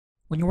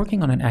When you're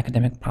working on an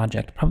academic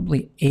project,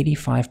 probably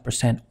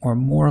 85% or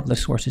more of the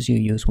sources you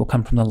use will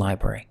come from the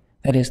library.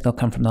 That is, they'll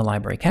come from the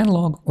library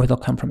catalog or they'll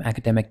come from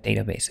academic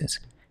databases.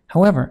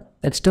 However,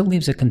 that still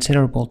leaves a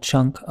considerable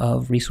chunk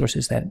of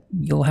resources that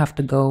you'll have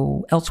to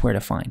go elsewhere to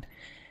find,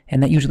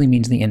 and that usually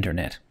means the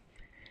internet.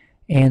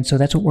 And so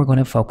that's what we're going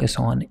to focus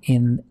on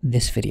in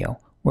this video.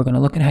 We're going to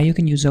look at how you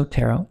can use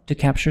Zotero to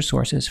capture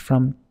sources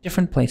from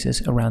different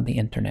places around the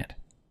internet.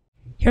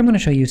 Here I'm going to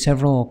show you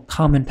several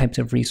common types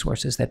of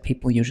resources that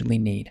people usually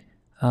need.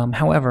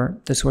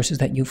 However, the sources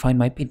that you find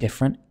might be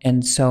different,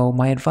 and so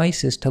my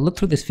advice is to look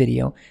through this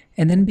video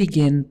and then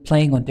begin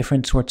playing on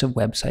different sorts of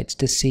websites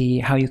to see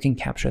how you can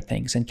capture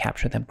things and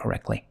capture them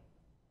correctly.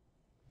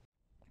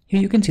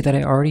 Here you can see that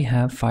I already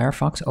have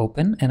Firefox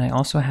open, and I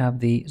also have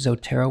the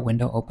Zotero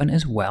window open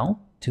as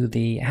well to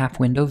the half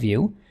window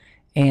view.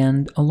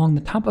 And along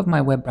the top of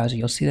my web browser,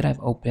 you'll see that I've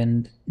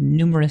opened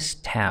numerous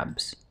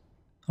tabs.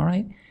 All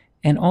right?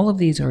 And all of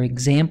these are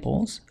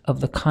examples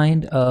of the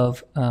kind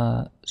of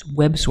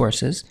web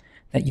sources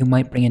that you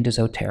might bring into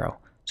Zotero.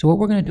 So what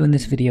we're going to do in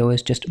this video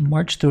is just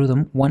march through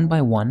them one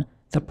by one.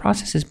 The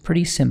process is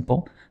pretty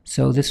simple,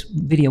 so this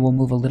video will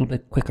move a little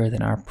bit quicker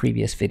than our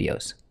previous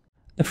videos.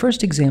 The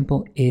first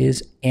example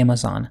is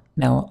Amazon.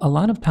 Now, a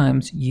lot of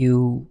times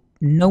you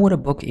know what a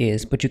book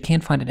is, but you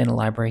can't find it in a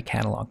library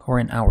catalog or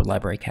in our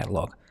library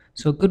catalog.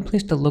 So a good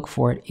place to look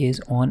for it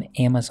is on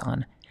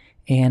Amazon.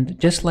 And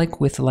just like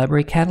with the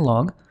library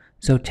catalog,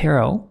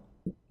 Zotero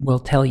will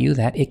tell you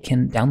that it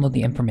can download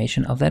the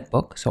information of that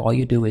book. So all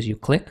you do is you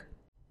click,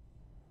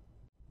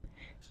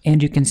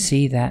 and you can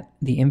see that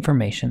the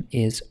information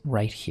is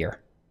right here.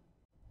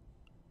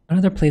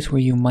 Another place where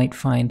you might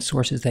find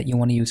sources that you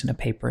want to use in a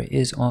paper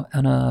is on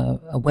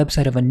a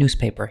website of a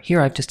newspaper.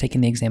 Here I've just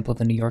taken the example of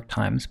the New York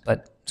Times,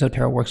 but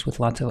Zotero works with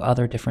lots of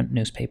other different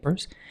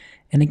newspapers.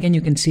 And again,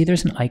 you can see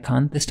there's an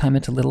icon. This time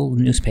it's a little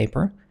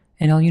newspaper,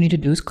 and all you need to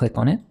do is click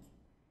on it.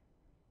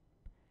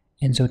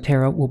 And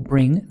Zotero will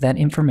bring that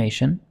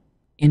information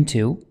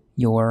into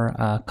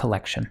your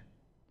collection.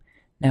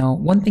 Now,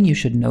 one thing you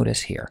should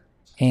notice here,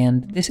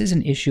 and this is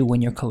an issue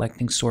when you're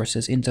collecting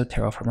sources in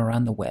Zotero from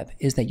around the web,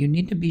 is that you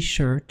need to be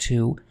sure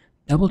to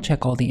double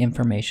check all the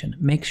information,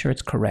 make sure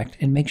it's correct,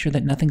 and make sure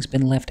that nothing's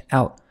been left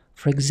out.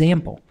 For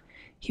example,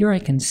 here I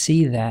can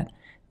see that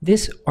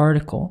this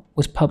article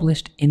was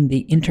published in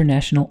the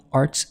International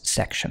Arts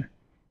section,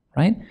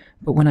 right?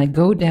 But when I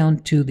go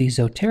down to the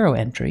Zotero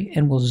entry,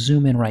 and we'll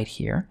zoom in right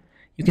here,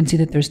 you can see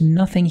that there's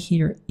nothing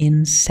here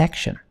in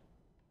section.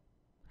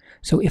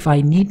 So if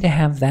I need to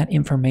have that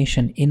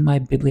information in my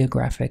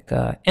bibliographic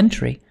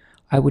entry,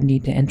 I would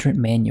need to enter it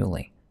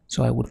manually.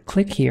 So I would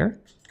click here.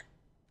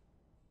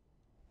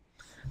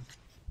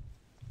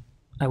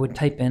 I would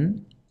type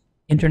in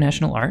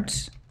International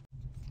Arts,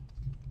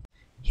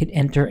 hit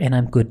enter, and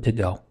I'm good to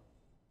go.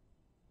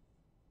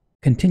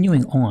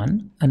 Continuing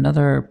on,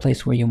 another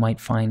place where you might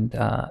find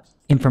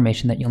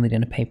information that you'll need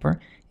in a paper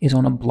is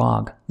on a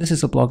blog. This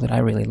is a blog that I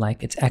really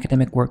like. It's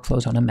Academic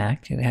Workflows on a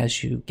Mac.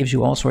 It gives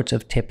you all sorts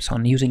of tips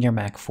on using your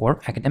Mac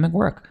for academic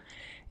work.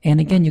 And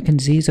again, you can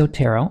see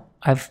Zotero.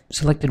 I've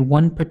selected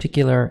one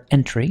particular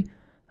entry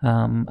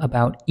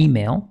about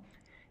email,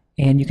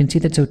 and you can see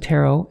that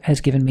Zotero has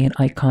given me an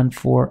icon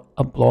for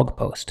a blog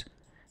post.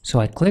 So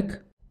I click,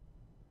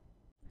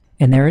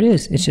 and there it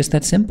is. It's just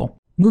that simple.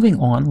 Moving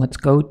on, let's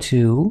go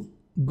to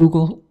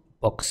Google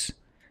Books.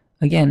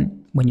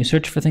 Again, when you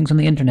search for things on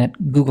the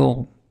internet,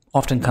 Google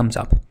often comes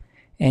up.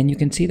 And you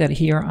can see that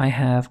here I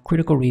have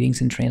Critical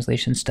Readings and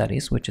Translation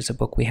Studies, which is a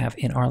book we have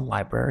in our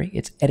library.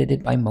 It's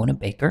edited by Mona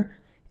Baker,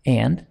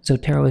 and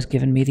Zotero has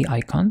given me the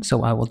icon,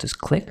 so I will just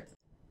click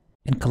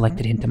and collect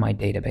it into my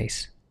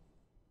database.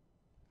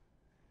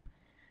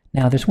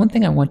 Now, there's one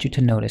thing I want you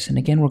to notice, and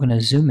again, we're going to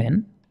zoom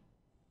in,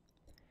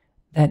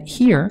 that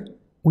here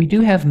we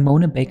do have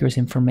Mona Baker's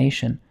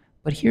information,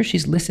 but here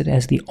she's listed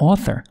as the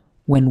author,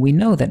 when we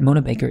know that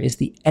Mona Baker is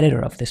the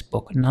editor of this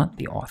book, not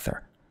the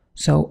author.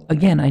 So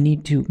again, I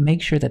need to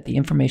make sure that the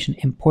information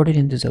imported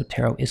into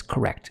Zotero is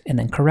correct, and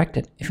then correct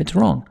it if it's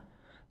wrong.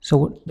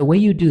 So the way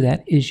you do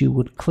that is you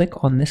would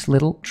click on this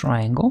little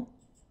triangle,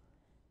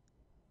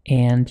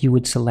 and you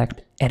would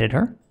select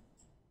Editor,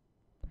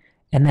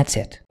 and that's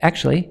it.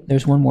 Actually,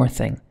 there's one more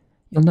thing.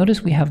 You'll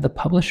notice we have the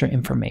publisher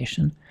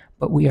information,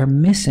 but we are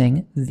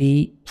missing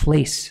the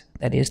place,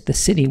 that is, the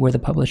city where the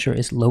publisher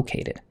is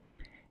located.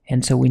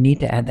 And so we need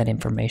to add that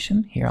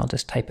information. Here, I'll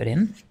just type it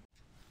in.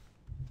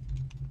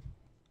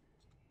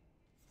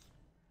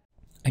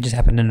 I just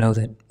happen to know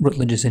that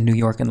Routledge is in New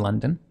York and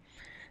London.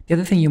 The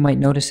other thing you might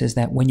notice is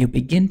that when you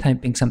begin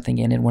typing something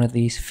in one of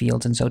these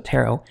fields in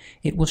Zotero,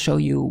 it will show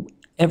you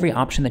every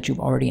option that you've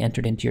already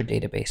entered into your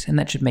database, and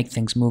that should make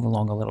things move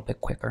along a little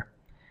bit quicker.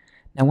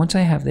 Now, once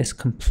I have this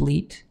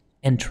complete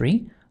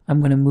entry, I'm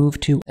going to move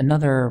to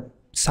another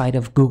side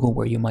of Google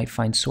where you might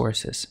find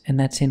sources, and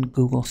that's in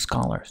Google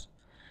Scholars.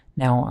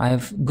 Now,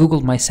 I've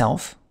Googled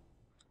myself,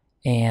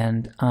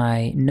 and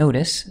I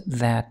notice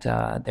that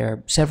there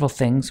are several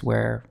things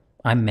where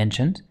I'm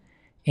mentioned,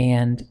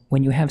 and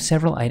when you have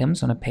several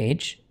items on a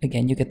page,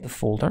 again, you get the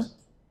folder,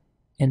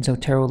 and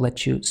Zotero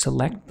lets you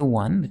select the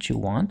one that you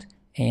want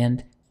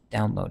and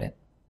download it.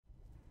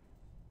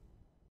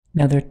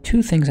 Now there are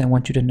two things I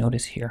want you to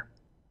notice here.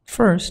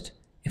 First,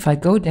 if I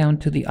go down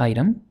to the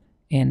item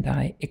and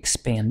I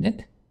expand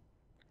it,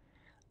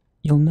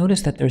 you'll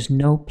notice that there's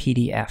no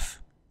PDF.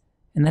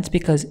 And that's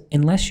because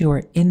unless you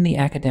are in the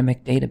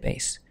academic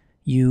database,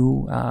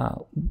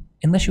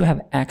 unless you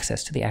have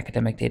access to the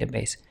academic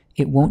database,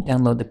 it won't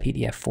download the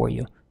PDF for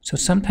you. So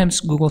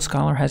sometimes Google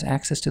Scholar has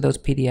access to those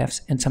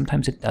PDFs and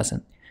sometimes it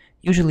doesn't.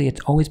 Usually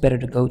it's always better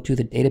to go to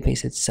the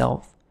database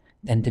itself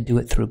than to do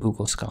it through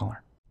Google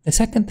Scholar. The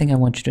second thing I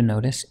want you to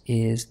notice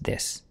is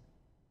this.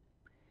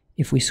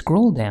 If we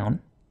scroll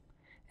down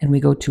and we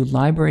go to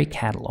Library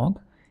Catalog,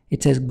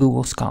 it says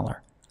Google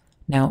Scholar.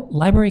 Now,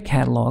 Library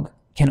Catalog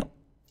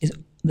is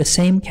the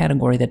same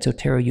category that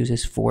Zotero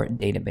uses for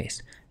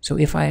database. So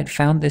if I had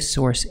found this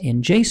source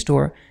in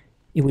JSTOR,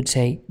 it would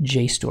say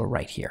JSTOR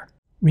right here.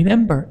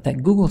 Remember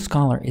that Google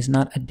Scholar is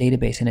not a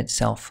database in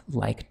itself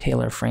like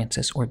Taylor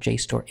Francis or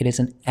JSTOR. It is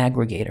an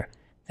aggregator.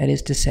 That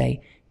is to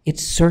say, it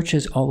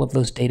searches all of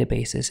those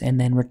databases and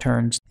then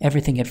returns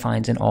everything it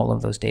finds in all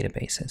of those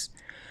databases.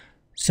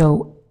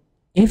 So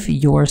if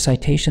your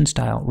citation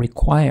style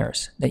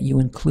requires that you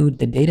include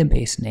the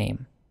database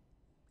name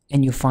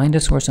and you find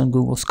a source on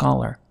Google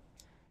Scholar,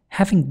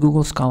 having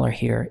Google Scholar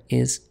here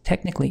is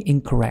technically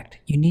incorrect.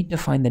 You need to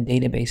find the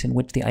database in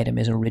which the item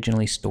is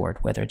originally stored,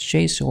 whether it's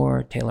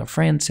JSTOR, Taylor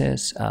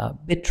Francis,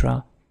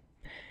 Bitra.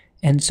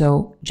 And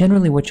so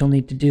generally what you'll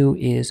need to do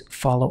is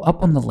follow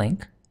up on the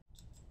link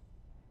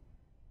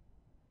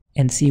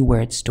and see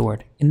where it's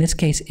stored. In this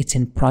case, it's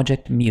in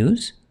Project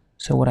Muse.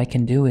 So what I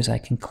can do is I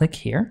can click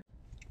here,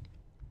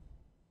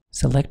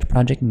 select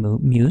Project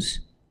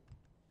Muse,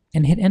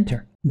 and hit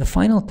Enter. The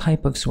final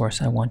type of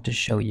source I want to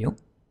show you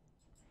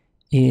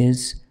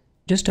is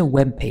just a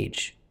web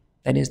page.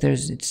 That is,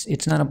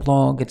 it's not a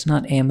blog, it's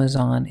not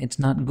Amazon, it's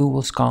not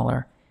Google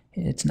Scholar,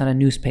 it's not a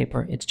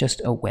newspaper, it's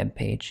just a web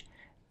page.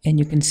 And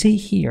you can see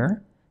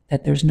here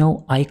that there's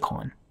no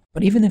icon.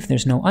 But even if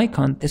there's no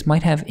icon, this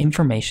might have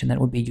information that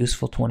would be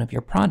useful to one of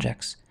your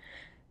projects.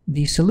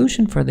 The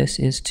solution for this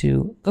is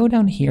to go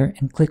down here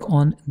and click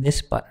on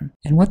this button.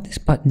 And what this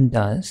button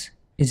does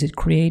is it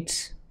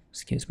creates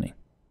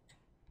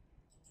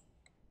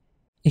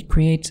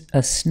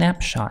a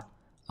snapshot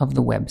of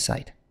the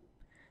website.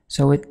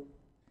 So it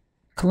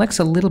collects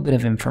a little bit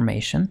of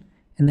information,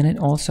 and then it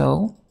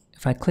also,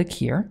 if I click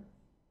here,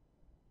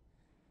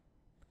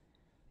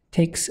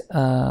 takes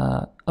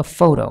a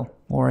photo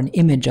or an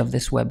image of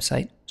this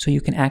website so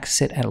you can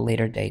access it at a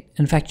later date.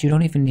 In fact, you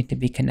don't even need to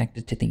be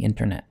connected to the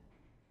internet.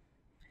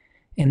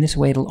 And this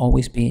way it'll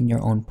always be in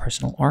your own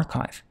personal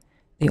archive.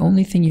 The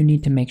only thing you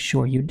need to make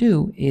sure you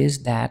do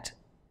is that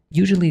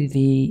usually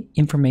the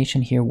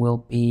information here will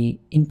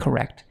be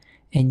incorrect,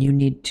 and you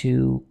need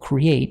to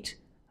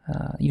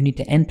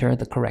enter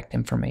the correct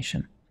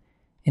information.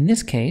 In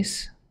this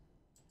case,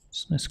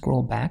 just going to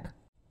scroll back,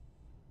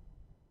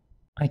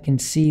 I can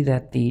see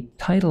that the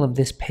title of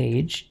this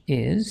page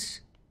is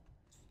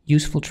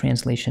Useful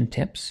Translation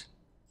Tips.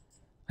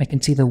 I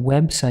can see the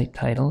website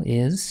title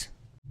is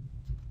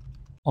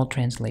All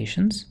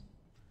Translations.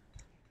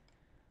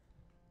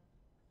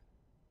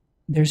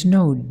 There's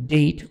no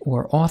date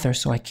or author,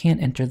 so I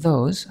can't enter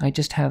those. I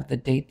just have the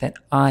date that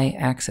I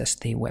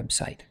accessed the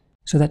website.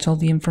 So that's all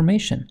the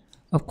information.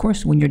 Of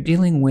course, when you're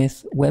dealing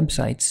with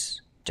websites,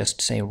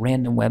 just say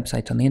random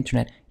websites on the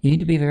internet, you need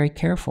to be very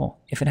careful.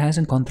 If it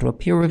hasn't gone through a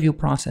peer review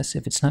process,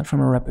 if it's not from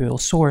a reputable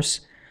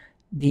source,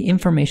 the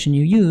information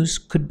you use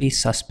could be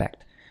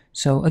suspect.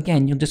 So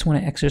again, you'll just want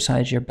to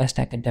exercise your best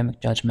academic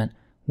judgment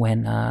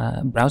when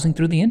browsing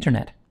through the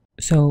internet.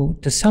 So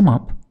to sum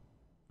up,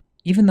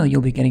 even though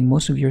you'll be getting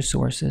most of your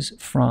sources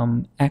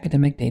from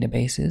academic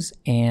databases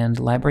and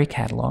library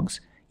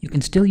catalogs, you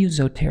can still use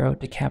Zotero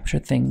to capture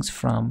things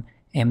from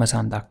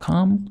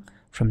Amazon.com,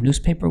 from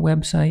newspaper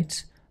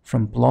websites,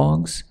 from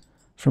blogs,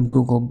 from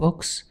Google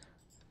Books,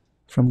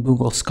 from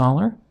Google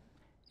Scholar,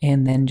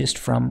 and then just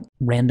from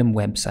random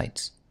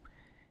websites.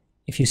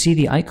 If you see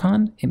the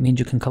icon, it means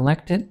you can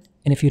collect it,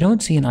 and if you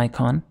don't see an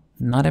icon,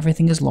 not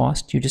everything is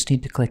lost. You just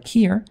need to click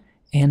here,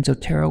 and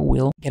Zotero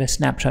will get a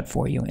snapshot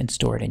for you and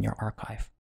store it in your archive.